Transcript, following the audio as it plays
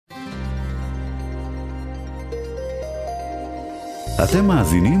אתם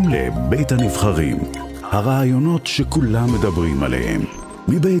מאזינים לבית הנבחרים, הרעיונות שכולם מדברים עליהם,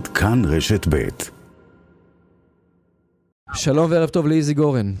 מבית כאן רשת בית. שלום וערב טוב לאיזי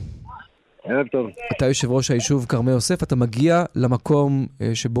גורן. ערב טוב. אתה יושב ראש היישוב כרמי יוסף, אתה מגיע למקום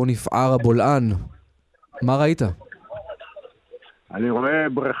שבו נפער הבולען. מה ראית? אני רואה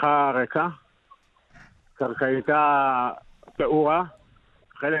בריכה ריקה, קרקעיתה פעורה,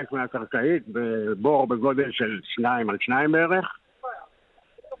 חלק מהקרקעית בבור בגודל של 2x2 בערך.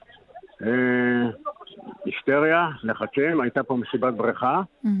 היסטריה, לחצים, הייתה פה מסיבת בריכה.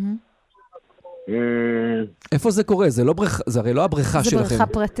 איפה זה קורה? זה לא בריכה, זה הרי לא הבריכה שלכם. זה בריכה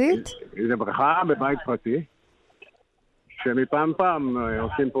פרטית? זה בריכה בבית פרטי, שמפעם פעם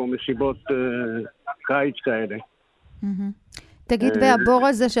עושים פה מסיבות קיץ כאלה. תגיד, והבור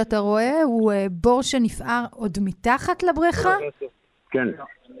הזה שאתה רואה, הוא בור שנפער עוד מתחת לבריכה? כן,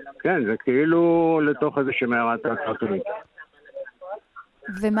 כן, זה כאילו לתוך איזושהי מערה תת-קרקעית.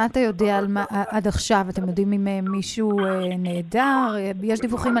 ומה אתה יודע עד עכשיו? אתם יודעים אם מישהו נעדר? יש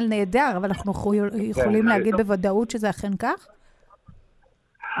דיווחים על נעדר, אבל אנחנו יכולים להגיד בוודאות שזה אכן כך?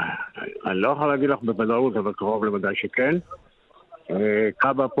 אני לא יכול להגיד לך בוודאות, אבל קרוב לוודאי שכן.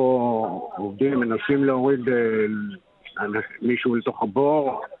 קב"א פה עובדים, מנסים להוריד מישהו לתוך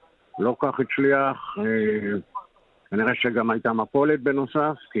הבור, לא כך הצליח. כנראה שגם הייתה מפולת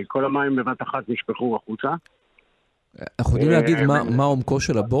בנוסף, כי כל המים בבת אחת נשפכו החוצה. אנחנו יודעים להגיד מה עומקו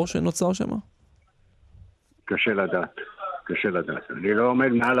של הבור שנוצר שם? קשה לדעת, קשה לדעת. אני לא עומד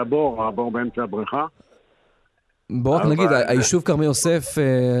מעל הבור, הבור באמצע הבריכה. בוא רק נגיד, היישוב כרמי יוסף,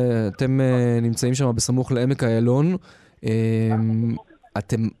 אתם נמצאים שם בסמוך לעמק איילון.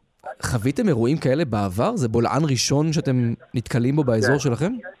 אתם חוויתם אירועים כאלה בעבר? זה בולען ראשון שאתם נתקלים בו באזור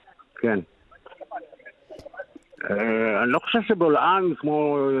שלכם? כן. אני לא חושב שבולען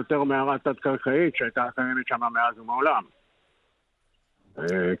כמו יותר מערה תת-קרקעית שהייתה קיימת שם מאז ומעולם.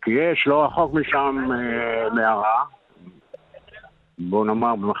 כי יש לא רחוק משם מערה, בוא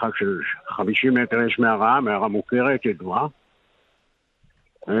נאמר במרחק של 50 מטר יש מערה מוכרת, ידועה.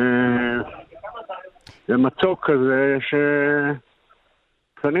 זה מצוק כזה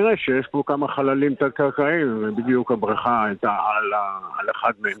כנראה שיש פה כמה חללים תת-קרקעיים, ובדיוק הבריכה הייתה על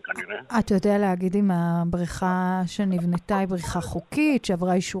אחד מהם כנראה. אתה יודע להגיד אם הבריכה שנבנתה היא בריכה חוקית,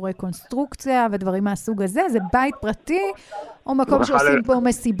 שעברה אישורי קונסטרוקציה ודברים מהסוג הזה? זה בית פרטי או מקום שעושים פה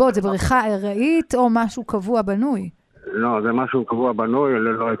מסיבות? זה בריכה ארעית או משהו קבוע בנוי? לא, זה משהו קבוע בנוי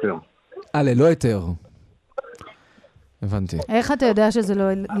ללא היתר. ללא היתר. הבנתי. איך אתה יודע שזה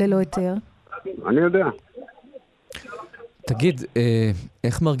ללא היתר? אני יודע. תגיד,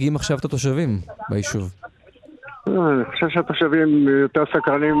 איך מרגיעים עכשיו את התושבים ביישוב? אני חושב שהתושבים יותר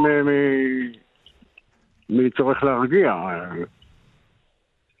סקרנים מצורך להרגיע.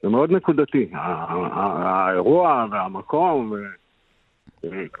 זה מאוד נקודתי. האירוע והמקום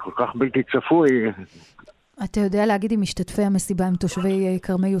כל כך בלתי צפוי. אתה יודע להגיד אם משתתפי המסיבה עם תושבי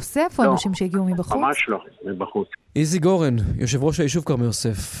כרמי יוסף או אנשים שהגיעו מבחוץ? ממש לא, מבחוץ. איזי גורן, יושב ראש היישוב כרמי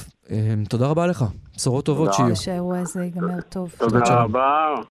יוסף. תודה רבה לך. בשורות טובות שיהיו. שהאירוע הזה ייגמר טוב. תודה רבה.